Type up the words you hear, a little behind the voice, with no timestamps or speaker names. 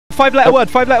five-letter word.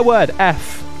 Five-letter word.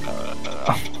 F.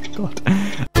 Oh, God.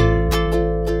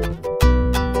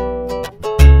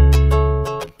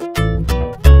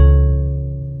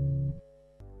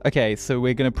 Okay, so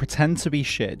we're going to pretend to be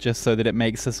shit just so that it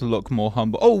makes us look more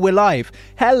humble. Oh, we're live.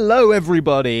 Hello,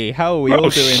 everybody. How are we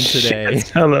all doing today?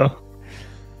 Hello.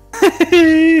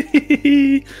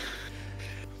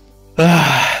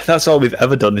 That's all we've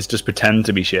ever done is just pretend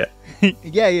to be shit.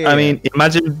 Yeah. I mean,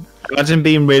 imagine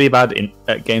being really bad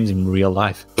at games in real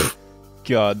life.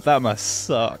 God, that must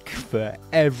suck for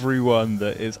everyone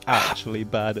that is actually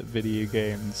bad at video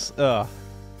games. Ugh.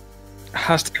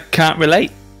 Can't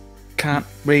relate. Can't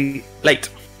relate.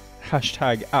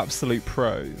 Hashtag absolute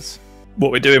pros.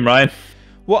 What we're doing, Ryan?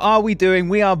 What are we doing?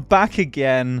 We are back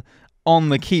again on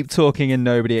the Keep Talking and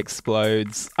Nobody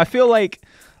Explodes. I feel like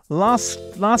last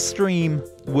stream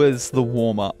was the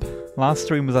warm-up. Last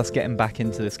stream was us getting back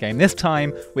into this game. This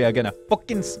time, we are gonna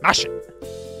fucking smash it.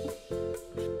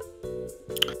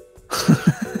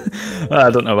 I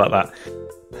don't know about that.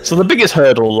 So the biggest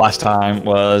hurdle last time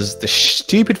was the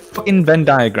stupid fucking Venn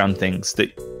diagram things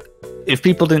that if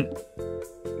people don't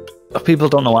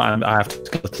know what I have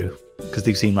to go through because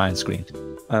they've seen Ryan's screen.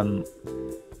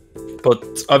 But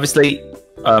obviously,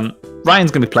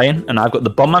 Ryan's going to be playing, and I've got the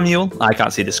bomb manual. I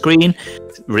can't see the screen.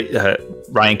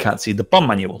 Ryan can't see the bomb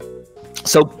manual.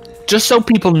 So just so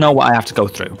people know what I have to go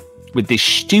through with this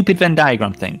stupid Venn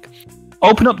diagram thing,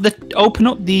 open up the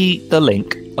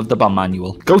link of the bomb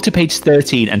manual. Go to page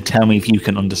 13 and tell me if you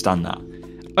can understand that.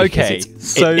 Okay,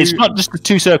 so it's not just the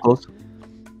two circles.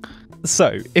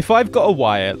 So if I've got a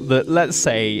wire that, let's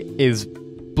say, is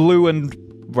blue and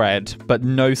red, but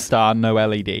no star, no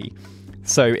LED.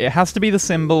 So it has to be the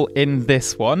symbol in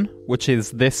this one, which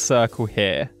is this circle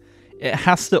here. It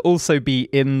has to also be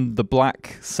in the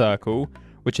black circle,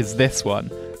 which is this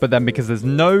one. But then because there's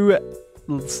no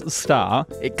star,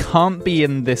 it can't be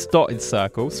in this dotted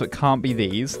circle, so it can't be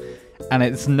these. And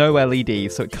it's no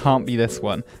LED, so it can't be this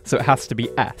one. So it has to be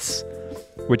S,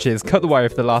 which is cut the wire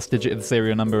if the last digit of the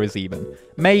serial number is even.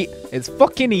 Mate, it's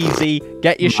fucking easy.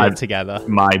 Get your shit together.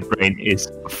 My brain is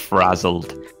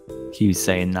frazzled. You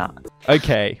saying that.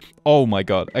 Okay. Oh my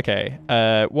god. Okay.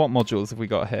 What modules have we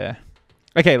got here?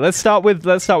 Okay, let's start with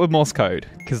Morse code,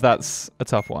 because that's a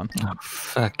tough one. Oh,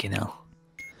 fucking hell.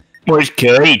 Morse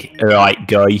code. Alright,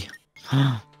 guy.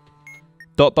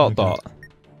 Dot, dot, dot.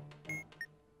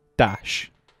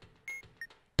 Dash.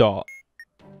 Dot.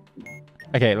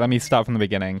 Okay, let me start from the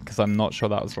beginning, because I'm not sure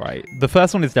that was right. The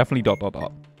first one is definitely dot, dot,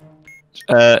 dot.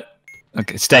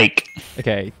 Okay, steak.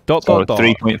 Okay, dot, dot, dot.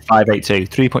 3.582.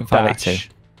 3.582.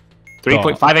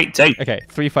 3.582. Okay,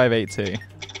 3582.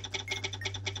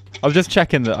 I was just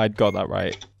checking that I'd got that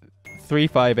right.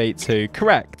 3582.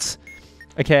 Correct.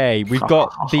 Okay, we've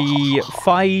got the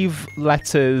 5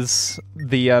 letters,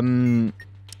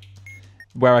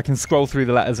 where I can scroll through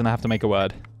the letters and I have to make a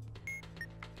word.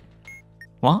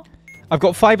 What? I've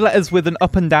got 5 letters with an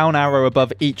up and down arrow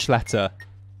above each letter.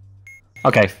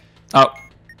 Okay. Oh.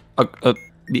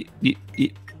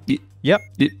 Yep.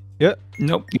 Yep.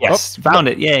 Nope. Yes. Oh, found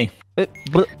it. Yay.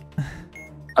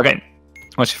 Okay.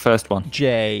 What's your first one?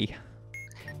 J.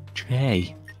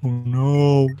 J. Oh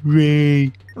no,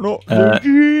 Ray. No, I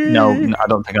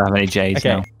don't think I have any J's.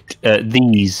 Okay. No.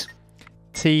 These.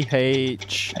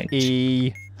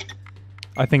 T-H-E.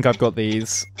 I think I've got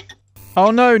these.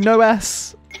 Oh no, no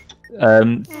S.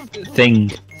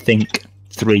 Think,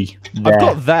 3. There. I've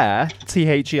got there.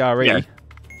 T-H-E-R-E.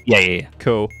 Yeah.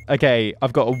 Cool. Okay,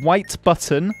 I've got a white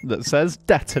button that says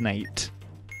detonate.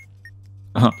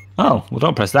 Oh, well,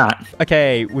 don't press that.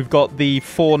 Okay, we've got the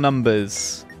 4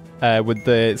 numbers with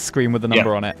the screen with the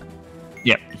number on it.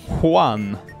 Yep.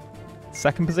 1.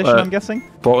 Second position, I'm guessing?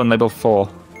 Button label 4.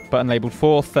 Button labeled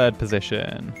 4, third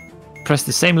position. Press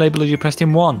the same label as you pressed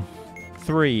in 1.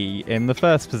 3 in the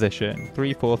first position.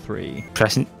 3, 4, 3.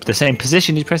 Pressing the same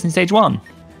position as you pressed in stage 1.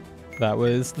 That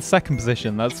was the second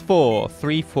position. That's 4.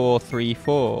 3, 4, 3,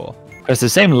 4. Press the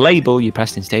same label you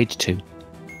pressed in stage 2.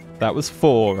 That was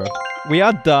 4. We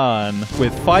are done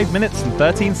with 5 minutes and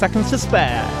 13 seconds to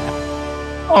spare.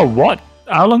 Oh, what?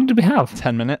 How long did we have?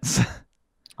 10 minutes.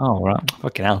 Oh, right.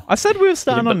 Fucking hell. I said we were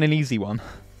starting on an easy one.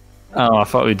 Oh, I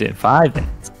thought we did 5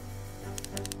 minutes.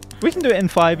 We can do it in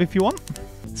 5 if you want.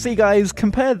 See, guys,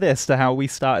 compare this to how we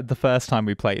started the first time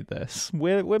we played this.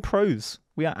 We're pros.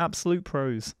 We are absolute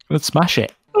pros. Let's smash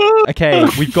it. Okay,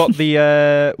 we've got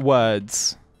the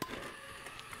words.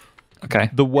 Okay.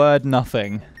 The word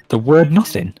nothing. The word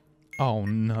nothing? Oh,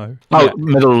 no. Oh, yeah.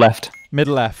 Middle left.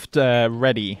 Middle left,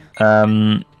 ready. Oh,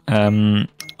 no.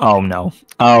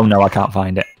 Oh, no, I can't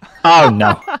find it. Oh,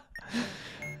 no.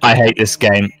 I hate this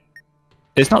game.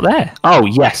 It's not there. Oh,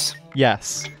 yes.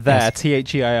 Yes. There. Yes.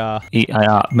 T-H-E-I-R.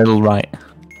 E-I-R, middle right.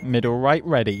 Middle right,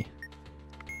 ready.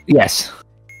 Yes.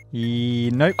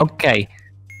 Nope. Okay.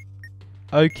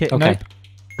 Okay. Okay.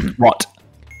 Nope. What?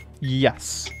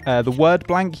 Yes. The word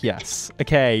blank, yes.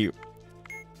 Okay.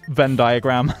 Venn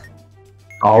diagram.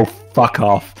 Oh, fuck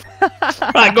off.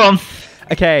 Right, go on.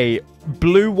 Okay.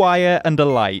 Blue wire and a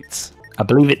light. I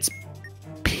believe it's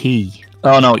P.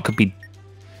 Oh, no, it could be...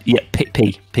 Yeah,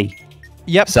 P.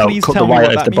 Yep, So, please cut tell the me wire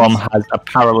what if that the bomb means. has a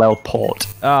parallel port.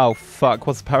 Oh, fuck.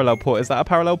 What's a parallel port? Is that a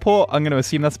parallel port? I'm going to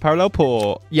assume that's a parallel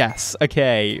port. Yes.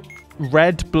 Okay.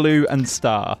 Red, blue, and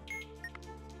star.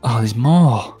 Oh, there's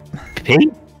more.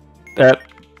 P?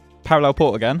 Parallel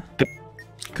port again.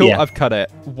 Cool, Yeah. I've cut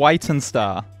it. White and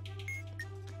star.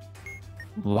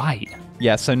 White.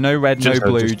 Yeah, so no red, Just- no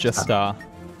blue, just- just star.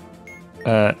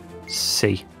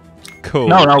 C. Cool.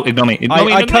 No, ignore me.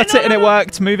 I cut it and it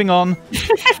worked. Moving on.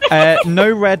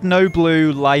 No red, no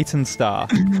blue, light and star.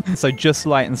 So just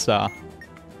light and star.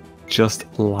 Just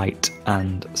light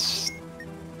and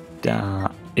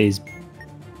star is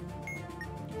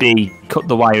B. Cut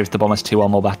the wire if the bomb has 2 or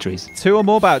more batteries. 2 or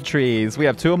more batteries. We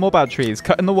have 2 or more batteries.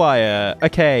 Cutting the wire.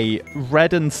 Okay,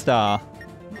 red and star.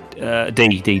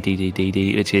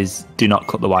 D, which is do not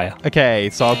cut the wire. Okay,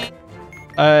 so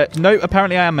no,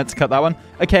 apparently I am meant to cut that one.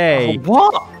 Okay. Oh,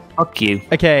 what? Fuck you.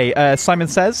 Okay, Simon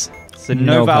Says. So no,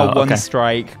 No vowel, vowel, one okay.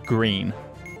 strike, green.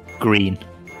 Green.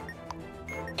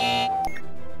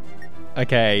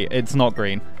 Okay, it's not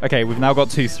green. Okay, we've now got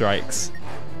 2 strikes.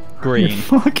 Green.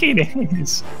 Fucking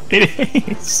is. It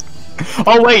is.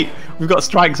 Oh, wait. We've got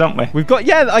strikes, haven't we? We've got,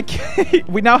 yeah,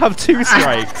 we now have 2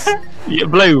 strikes. Yeah,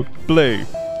 blue. Blue.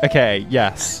 Okay,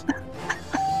 yes.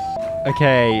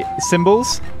 Okay,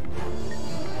 symbols.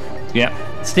 Yeah.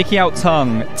 Sticky out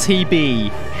tongue, TB,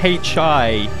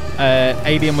 HI,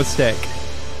 alien with stick.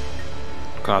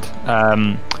 God.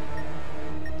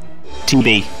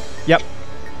 TB. Yep,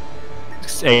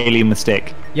 Alien with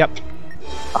stick. yep,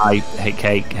 H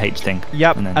thing.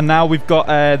 yep. And And, then- now we've got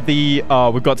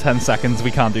we've got 10 seconds. We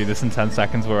can't do this in 10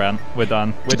 seconds. We're done. We're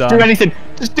done. Just do anything.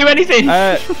 Just do anything.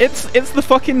 It's the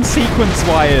fucking sequence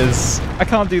wires. I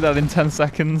can't do that in 10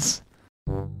 seconds.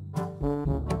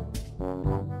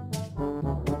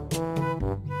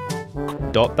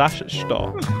 Dot dash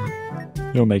stop.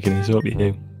 You're making this up, you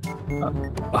do.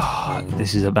 Oh,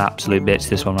 this is an absolute bitch,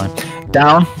 this one, right?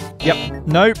 Down. Yep.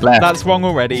 Nope. Left. That's wrong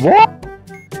already. What?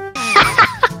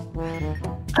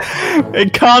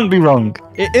 It can't be wrong.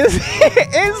 It is.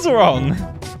 It is wrong.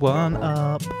 One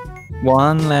up.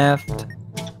 One left.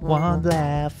 One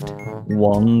left.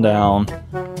 One down.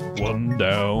 One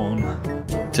down.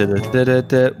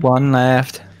 One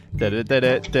left.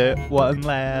 One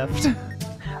left.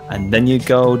 And then you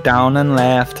go down and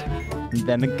left. And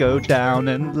then I go down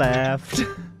and left.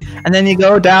 And then you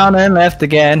go down and left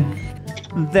again.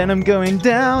 And then I'm going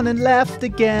down and left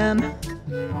again.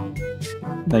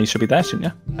 No, you should be there, shouldn't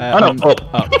you? Oh no,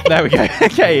 up. Up. There we go.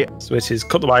 Okay. So it is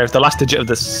cut the wire if the last digit of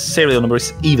the serial number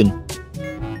is even.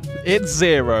 It's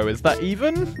 0. Is that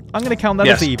even? I'm going to count that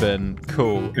Yes. as even.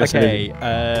 Cool. Yes, Okay.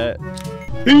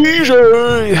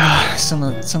 Easy!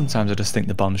 Sometimes I just think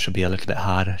the bomb should be a little bit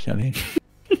harder, you know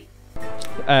what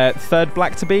I mean? Third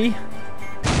black to be.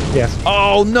 Yes.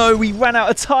 Oh no, we ran out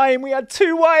of time. We had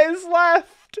 2 wires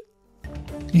left.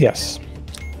 Yes.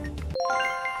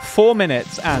 4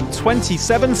 minutes and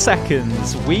 27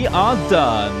 seconds. We are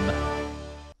done.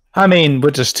 I mean, we're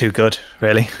just too good,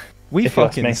 really. We If you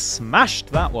ask fucking me. smashed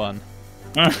that one.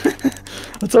 I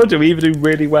told you we either do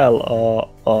really well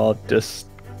or just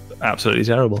absolutely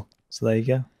terrible. So there you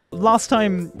go. Last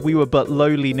time we were but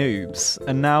lowly noobs,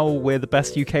 and now we're the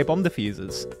best UK bomb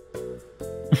diffusers.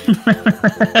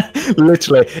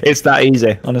 Literally, it's that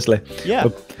easy, honestly. Yeah.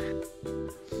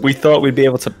 We thought we'd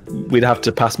have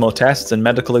to pass more tests and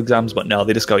medical exams, but no,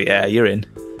 they just go, yeah, you're in.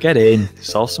 Get in.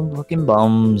 Solve some fucking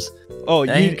bombs. Oh,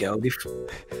 There you go.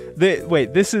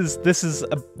 Wait, this is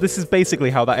basically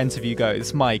how that interview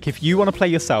goes. Mike, if you want to play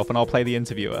yourself and I'll play the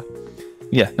interviewer.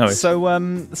 Yeah, no worries.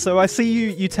 So I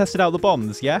see you tested out the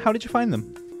bombs, yeah? How did you find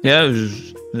them? Yeah, it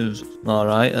was all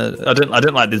right. I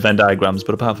didn't like these Venn diagrams,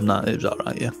 but apart from that, it was all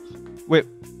right. Yeah.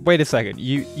 Wait a second.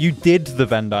 You did the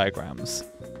Venn diagrams.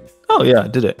 Oh yeah, I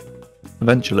did it.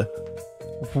 Eventually.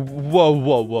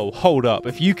 Whoa. Hold up.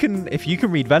 If you can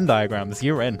read Venn diagrams,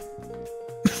 you're in.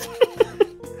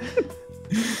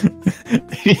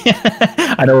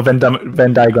 I know a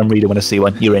Venn diagram reader when I see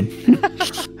one. You're in.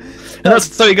 And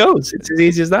that's how it goes. It's as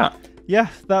easy as that. Yeah,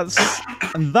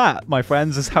 and that, my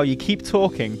friends, is how you keep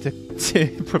talking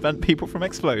to prevent people from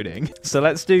exploding. So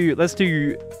let's do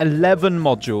 11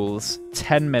 modules,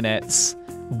 10 minutes,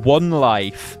 1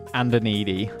 life, and a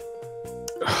needy.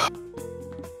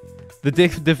 The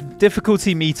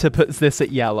difficulty meter puts this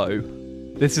at yellow.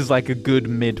 This is like a good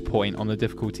midpoint on the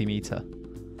difficulty meter.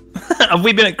 Have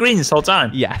we been at green this whole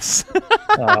time? Yes.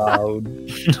 Oh,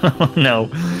 no.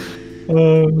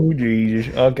 Oh,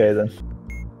 Jesus. Okay, then.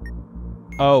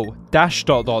 Oh, dash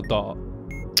dot dot dot.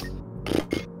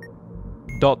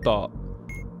 Dot dot.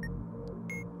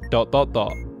 Dot dot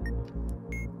dot.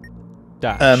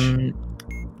 Dash.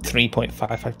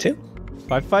 3.552.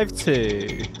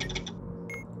 552.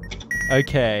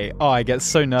 Okay. Oh, I get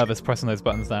so nervous pressing those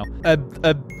buttons now.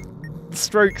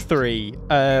 Stroke 3.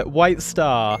 White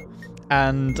star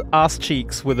and arse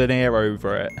cheeks with an ear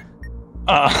over it.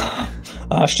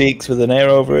 Arse cheeks with an ear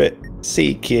over it.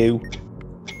 CQ.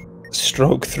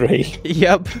 Stroke 3.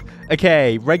 Yep.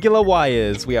 Okay. Regular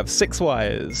wires. We have 6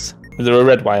 wires. Is there a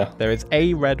red wire? There is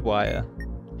a red wire.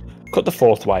 Cut the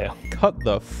 4th wire. Cut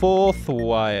the 4th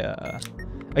wire.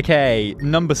 Okay,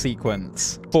 number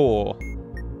sequence. 4.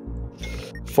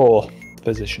 4th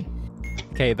position.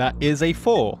 Okay, that is a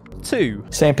 4. 2.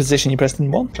 Same position you pressed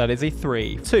in 1. That is a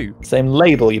 3. 2. Same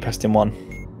label you pressed in 1.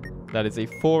 That is a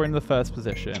 4 in the first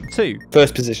position. 2.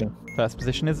 First position. First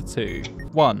position is a 2.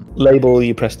 1. Label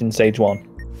you pressed in stage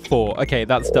 1. 4. Okay,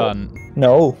 that's done.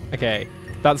 No. Okay,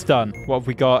 that's done. What have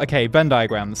we got? Okay, Venn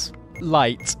diagrams.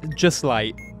 Light. Just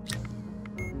light.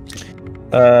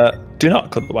 Do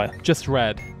not cut the wire. Just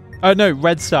red. Oh no,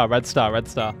 red star, red star, red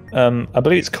star. I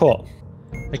believe it's cut.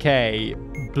 Okay,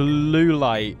 blue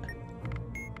light.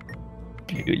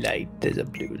 Blue light. There's a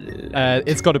blue light.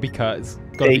 It's got to be cut. It's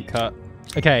got to be cut.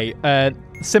 Okay,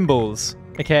 symbols.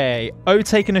 Okay, O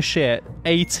taking a shit.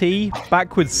 AT,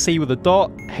 backwards C with a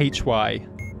dot, HY.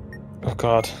 Oh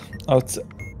god. O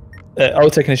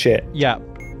taking a shit. Yep.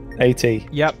 AT.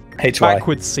 Yep. HY.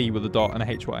 Backwards C with a dot and a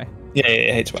HY.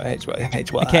 Yeah, HY.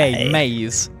 Okay,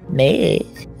 maze.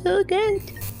 Maze. Oh god.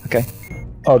 Okay.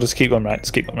 Oh, just keep going right.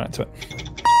 Just keep going right to it.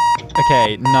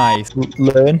 Okay, nice.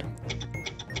 Learn.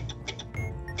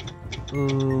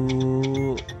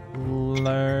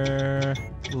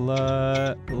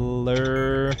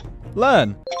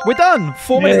 Learn. We're done.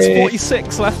 4 minutes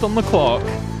 46 left on the clock.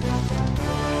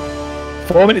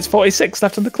 4 minutes 46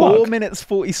 left on the clock. 4 minutes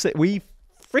 46. We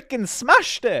freaking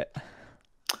smashed it.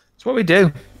 That's what we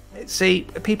do. See,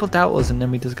 people doubt us, and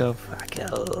then we just go fuck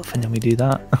off, and then we do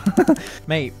that.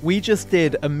 Mate, we just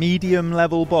did a medium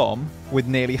level bomb with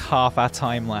nearly half our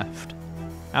time left.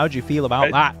 How do you feel about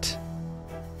that?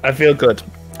 I feel good.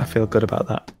 I feel good about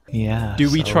that. Yeah. Do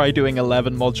we try doing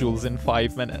 11 modules in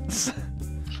 5 minutes?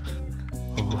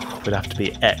 Oh, we'd have to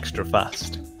be extra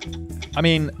fast. I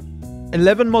mean,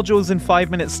 11 modules in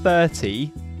 5 minutes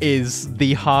 30 is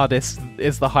the hardest,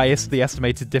 is the highest the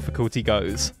estimated difficulty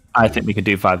goes. I think we could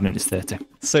do 5 minutes 30.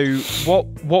 So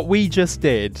what we just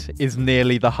did is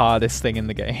nearly the hardest thing in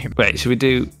the game. Wait, should we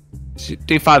do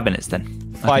 5 minutes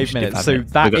then? 5 minutes. So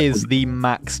that is the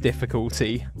max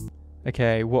difficulty.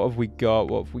 Okay, what have we got?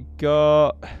 What have we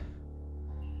got?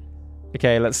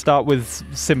 Okay, let's start with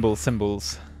symbols.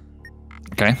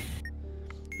 Okay.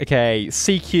 Okay,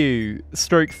 CQ,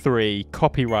 stroke 3,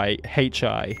 copyright,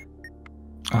 HI.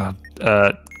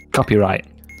 Copyright.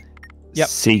 Yep.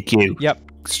 CQ. Yep.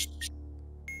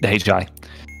 The HI.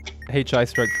 HI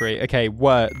stroke 3. Okay,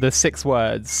 the 6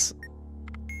 words.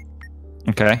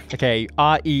 Okay. Okay,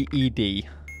 REED.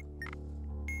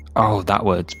 Oh, that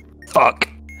word. Fuck.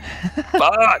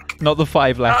 Fuck. Not the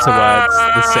 5 letter words,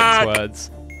 the 6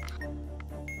 words.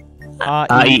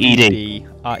 REED.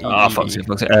 Oh, fuck it.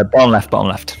 Bottom left.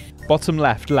 Bottom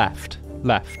left.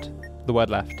 The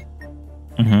word left.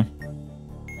 Mm-hmm.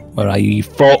 Where are you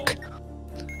fuck?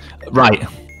 Right.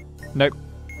 Nope.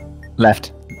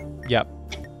 Left. Yep.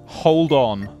 Hold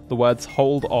on. The words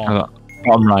hold on.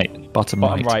 Bottom right. Bottom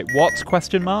right. What?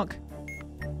 Question mark?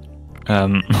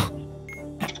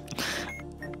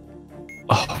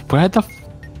 Oh, where the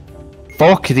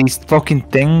fuck are these fucking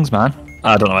things, man?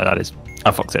 I don't know where that is.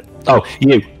 I fucked it. Oh,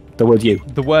 you. The word you.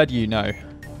 The word you know.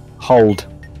 Hold.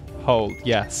 Hold,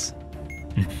 yes.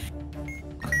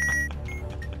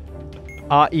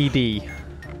 RED.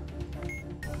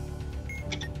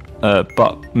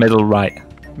 But middle right.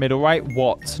 Middle right,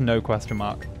 what? No question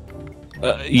mark.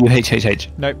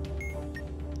 UHHH. Nope.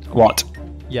 What?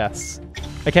 Yes.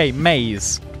 Okay,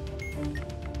 maze.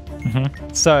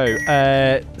 Mm-hmm. So,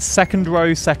 second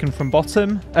row, second from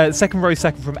bottom. Second row,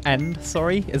 second from end,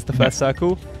 sorry, is the first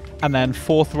circle. And then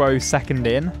 4th row, second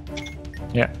in.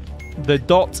 Yeah. The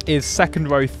dot is second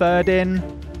row, third in.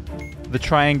 The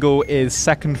triangle is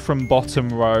second from bottom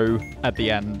row at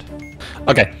the end.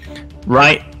 Okay.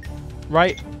 Right.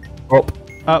 Right. Up.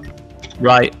 Up.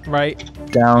 Right. Right.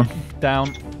 Down.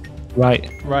 down,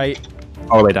 Right. right,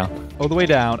 All the way down. all the way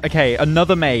down. Okay,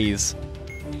 another maze.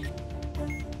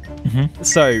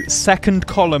 So, second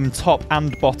column, top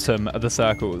and bottom are the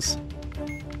circles.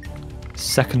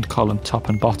 Second column, top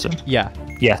and bottom. Yeah.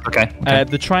 Yeah. Okay.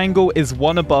 The triangle is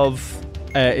one above,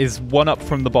 is one up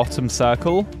from the bottom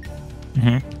circle.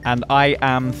 And I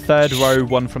am third row,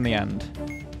 one from the end.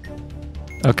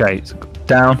 Okay. So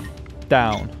down.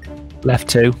 Down. Left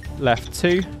 2. Left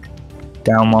 2.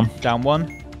 Down 1. Down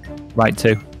 1. Right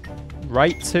 2.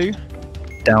 Right 2.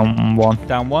 Down 1.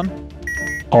 Down 1.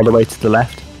 All the way to the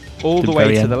left. All the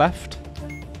way to the left.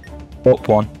 Up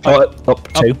 1.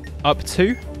 Up 2. Up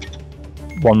 2.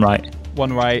 1 right.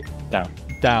 1 right. Down.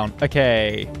 Down.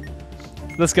 Okay.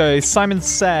 Let's go. Simon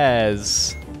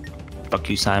says. Fuck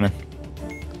you, Simon.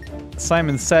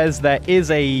 Simon says there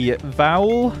is a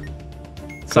vowel.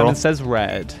 Simon says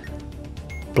red.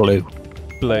 Blue.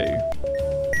 Blue.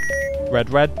 Red,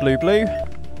 red, blue, blue.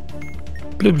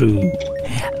 Blue, blue.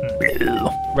 Blue.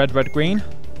 Red, red, green.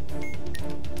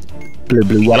 Blue,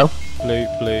 blue, yellow. Blue,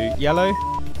 blue, yellow.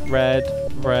 Red,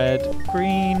 red,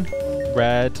 green.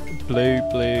 Red, blue,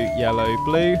 blue, yellow,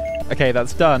 blue. Okay,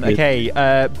 that's done. Blue. Okay,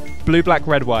 blue, black,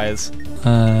 red wires.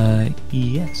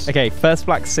 Yes. Okay, first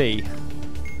black C.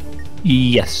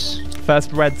 Yes.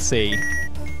 First red C.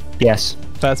 Yes.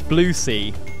 First blue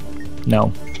C.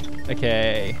 No.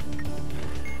 Okay.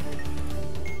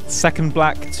 Second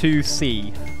black to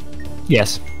C.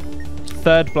 Yes.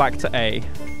 Third black to A.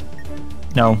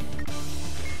 No.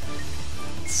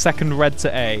 Second red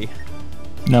to A.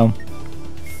 No.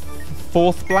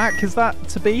 Fourth black, is that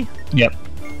to B? Yep.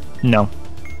 No.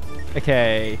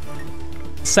 Okay.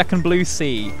 Second blue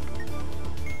C.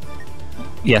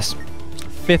 Yes.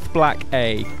 Fifth black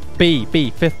A. B.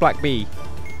 Fifth black B.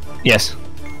 Yes.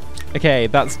 Okay,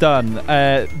 that's done.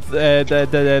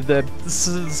 The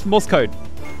Morse code.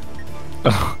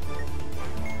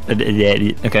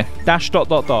 Okay. Dash dot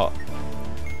dot dot.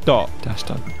 Dot. Dash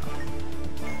dot.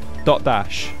 Dot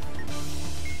dash.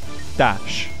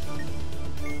 Dash.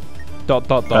 Dot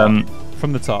dot dot.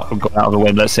 From the top. We'll go out of the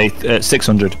way. Let's say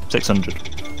 600. 600.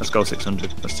 Let's go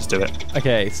 600. Let's just do it.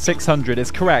 Okay, 600 is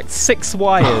correct. 6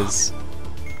 wires.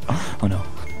 Oh no.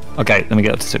 Okay, let me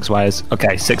get up to 6 wires.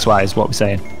 Okay, 6 wires. What are we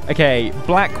saying? Okay,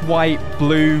 black, white,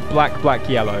 blue, black, black,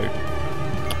 yellow.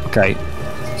 Okay.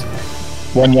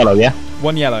 1 yellow, yeah?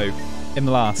 1 yellow in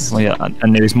the last. Oh, yeah.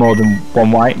 And there's more than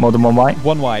 1 white? More than 1 white?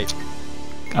 1 white.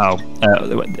 Oh.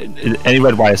 Any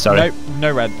red wires, sorry. Nope,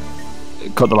 no red.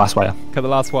 Cut the last wire. Cut the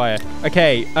last wire.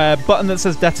 Okay, button that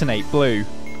says detonate, blue.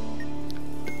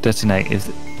 Detonate is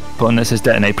button that says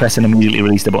detonate. Press and immediately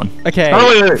release the button. Okay.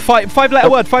 Oh, wait. 5 letter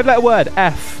word. 5 letter word.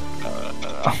 F.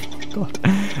 Oh God.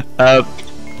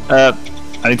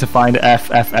 I need to find F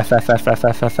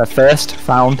first.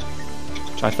 Found.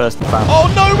 Try first and found. Oh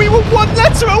no, we were 1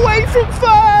 letter away from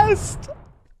first.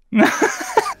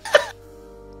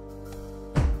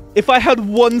 If I had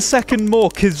 1 second more,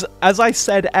 because as I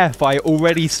said F, I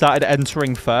already started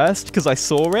entering first because I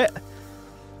saw it.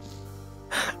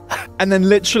 And then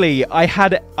literally, I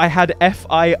had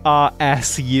FIRSU,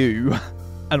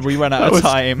 and we ran out of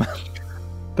time.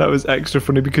 That was extra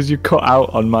funny because you cut out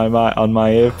on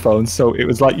my earphones, so it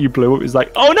was like you blew. It was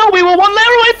like, oh no, we were 1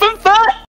 letter away from first.